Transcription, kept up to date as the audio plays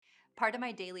Part of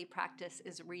my daily practice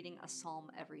is reading a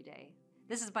psalm every day.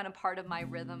 This has been a part of my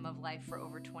rhythm of life for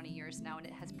over 20 years now, and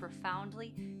it has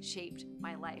profoundly shaped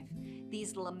my life.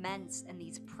 These laments and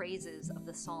these praises of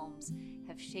the Psalms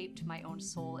have shaped my own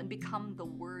soul and become the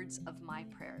words of my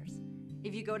prayers.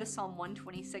 If you go to Psalm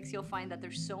 126, you'll find that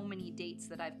there's so many dates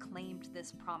that I've claimed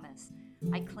this promise.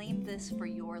 I claim this for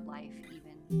your life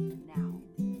even now.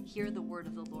 Hear the word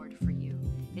of the Lord for you.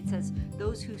 It says,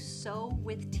 "Those who sow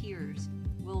with tears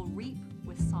will reap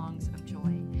with songs of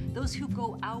joy. Those who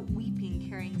go out weeping,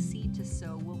 carrying seed to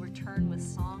sow, will return with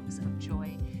songs of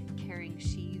joy, carrying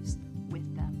sheaves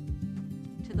with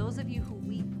them." To those of you who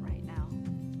weep right now,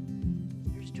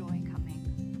 there's joy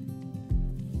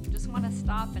coming. Just want to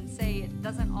stop and say it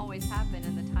doesn't always happen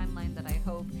in the timeline that I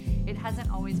hope. It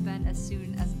hasn't always been as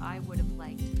soon as I would have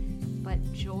liked, but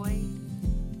joy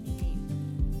came.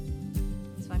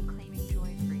 So I'm claiming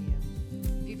joy for you.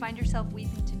 If you find yourself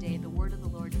weeping today, the word of the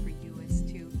Lord for you is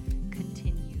to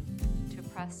continue, to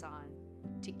press on,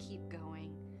 to keep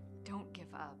going. Don't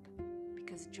give up,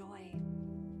 because joy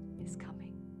is coming.